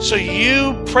that. So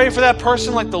you pray for that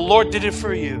person like the Lord did it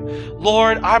for you.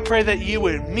 Lord, I pray that you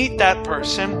would meet that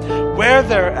person where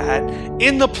they're at,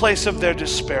 in the place of their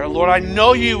despair. Lord, I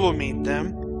know you will meet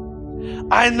them.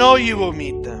 I know you will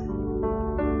meet them.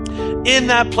 In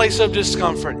that place of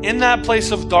discomfort, in that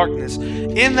place of darkness,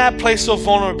 in that place of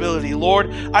vulnerability,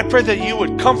 Lord, I pray that you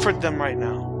would comfort them right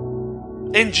now.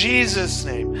 In Jesus'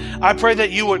 name, I pray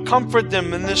that you would comfort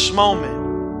them in this moment.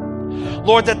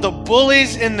 Lord, that the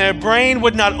bullies in their brain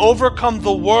would not overcome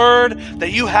the word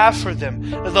that you have for them,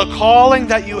 the calling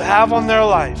that you have on their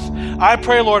life. I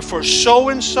pray, Lord, for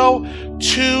so-and-so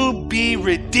to be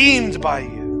redeemed by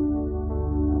you.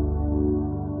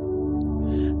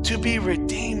 To be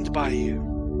redeemed by you.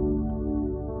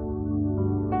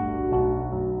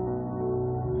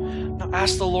 Now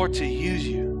ask the Lord to use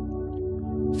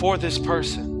you for this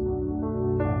person.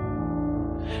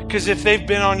 Because if they've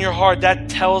been on your heart, that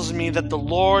tells me that the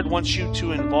Lord wants you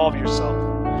to involve yourself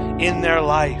in their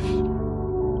life.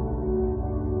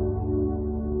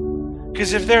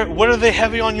 Because what are they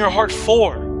heavy on your heart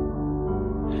for?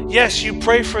 Yes, you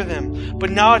pray for them, but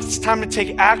now it's time to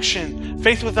take action.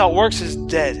 Faith without works is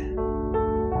dead.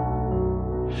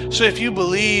 So if you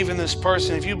believe in this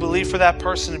person, if you believe for that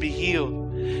person to be healed,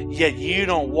 yet you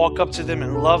don't walk up to them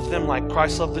and love them like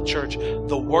Christ loved the church,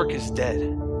 the work is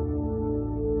dead.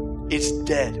 It's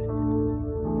dead. You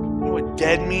know what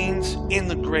dead means? In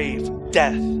the grave,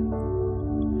 death.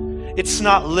 It's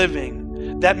not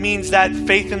living. That means that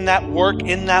faith in that work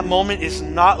in that moment is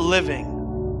not living.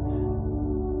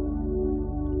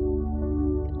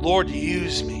 Lord,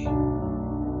 use me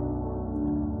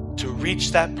to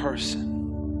reach that person.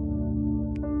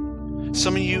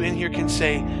 Some of you in here can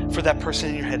say for that person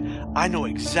in your head, I know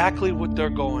exactly what they're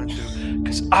going through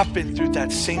because I've been through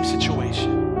that same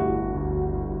situation.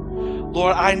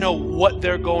 Lord, I know what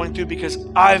they're going through because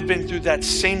I've been through that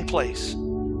same place.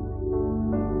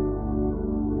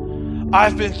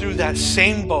 I've been through that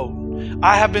same boat.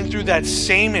 I have been through that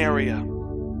same area.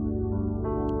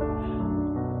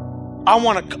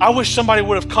 I wish somebody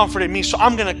would have comforted me, so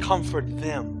I'm going to comfort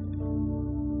them.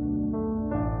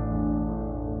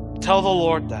 Tell the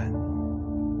Lord that.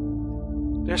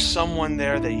 There's someone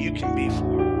there that you can be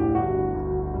for.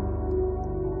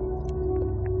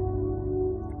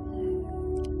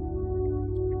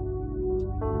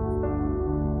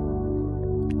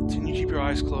 Can you keep your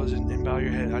eyes closed and bow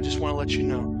your head? I just want to let you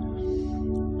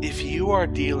know, if you are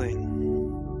dealing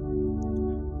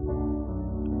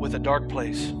with a dark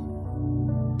place,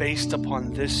 based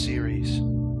upon this series,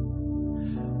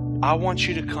 I want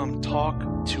you to come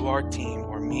talk to our team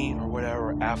or me or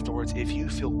whatever afterwards if you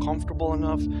feel comfortable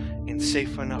enough and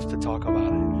safe enough to talk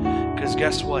about it. Because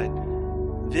guess what?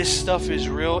 This stuff is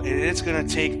real, and it's going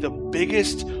to take the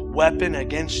biggest weapon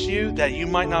against you that you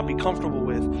might not be comfortable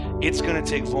with. It's going to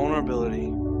take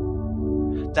vulnerability.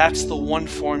 That's the one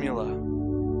formula.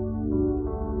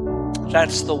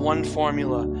 That's the one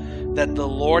formula that the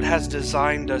Lord has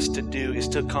designed us to do, is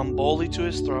to come boldly to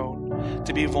his throne,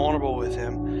 to be vulnerable with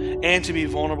him, and to be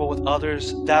vulnerable with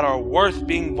others that are worth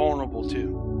being vulnerable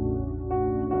to.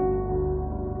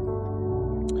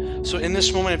 So in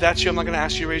this moment, if that's you, I'm not going to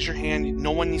ask you to raise your hand.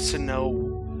 No one needs to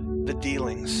know the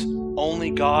dealings.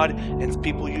 Only God and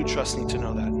people you trust need to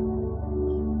know that.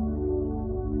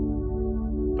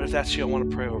 But if that's you, I want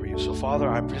to pray over you. So Father,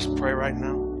 I just pray right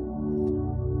now,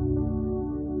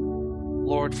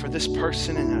 Lord, for this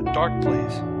person in a dark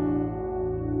place,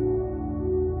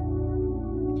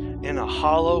 in a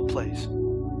hollow place,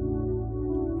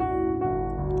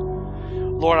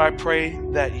 Lord, I pray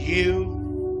that you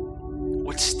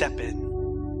would step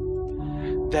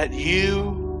in, that you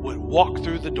would walk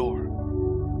through the door,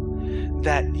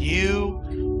 that you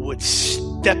would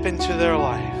step into their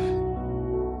life,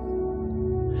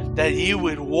 that you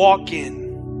would walk in,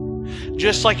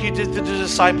 just like you did to the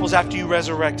disciples after you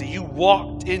resurrected. You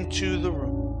walked into the room,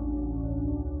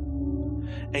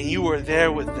 and you were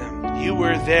there with them. You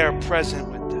were there present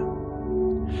with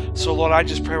them. So Lord, I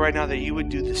just pray right now that you would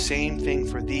do the same thing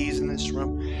for these in this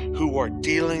room who are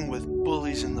dealing with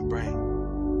bullies in the brain.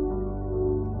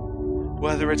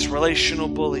 Whether it's relational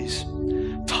bullies,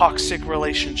 toxic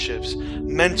relationships,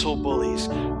 mental bullies,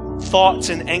 thoughts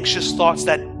and anxious thoughts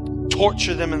that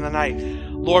torture them in the night.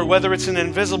 Lord, whether it's an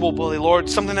invisible bully, Lord,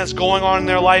 something that's going on in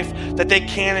their life that they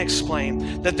can't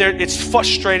explain, that it's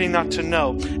frustrating not to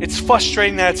know. It's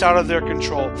frustrating that it's out of their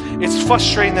control. It's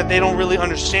frustrating that they don't really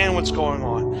understand what's going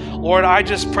on. Lord, I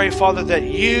just pray, Father, that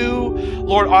you,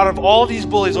 Lord, out of all these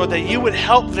bullies, Lord, that you would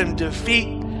help them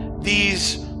defeat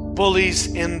these bullies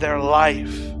in their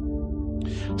life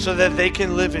so that they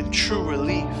can live in true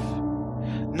relief,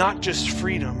 not just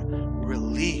freedom,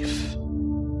 relief.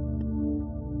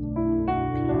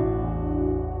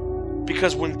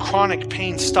 Because when chronic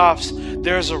pain stops,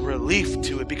 there's a relief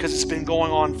to it because it's been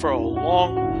going on for a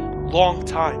long, long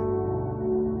time.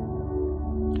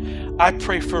 I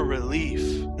pray for relief,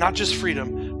 not just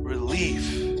freedom, relief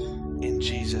in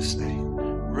Jesus' name.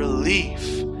 Relief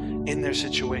in their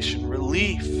situation,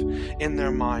 relief in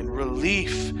their mind,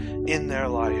 relief in their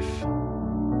life.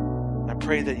 I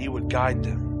pray that you would guide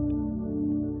them.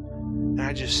 And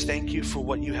I just thank you for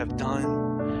what you have done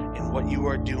and what you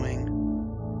are doing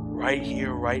right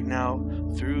here, right now,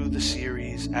 through the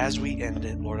series as we end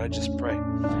it. Lord, I just pray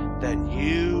that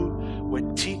you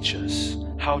would teach us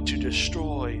how to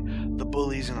destroy the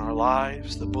bullies in our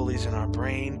lives, the bullies in our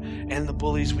brain, and the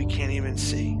bullies we can't even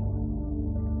see.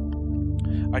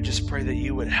 I just pray that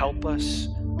you would help us,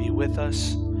 be with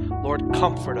us. Lord,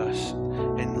 comfort us,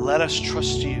 and let us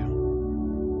trust you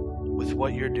with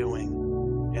what you're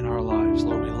doing in our lives.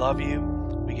 Lord, we love you.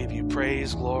 We give you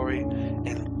praise, glory,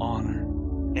 and honor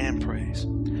and praise.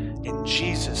 In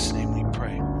Jesus' name we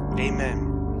pray.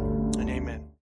 Amen and amen.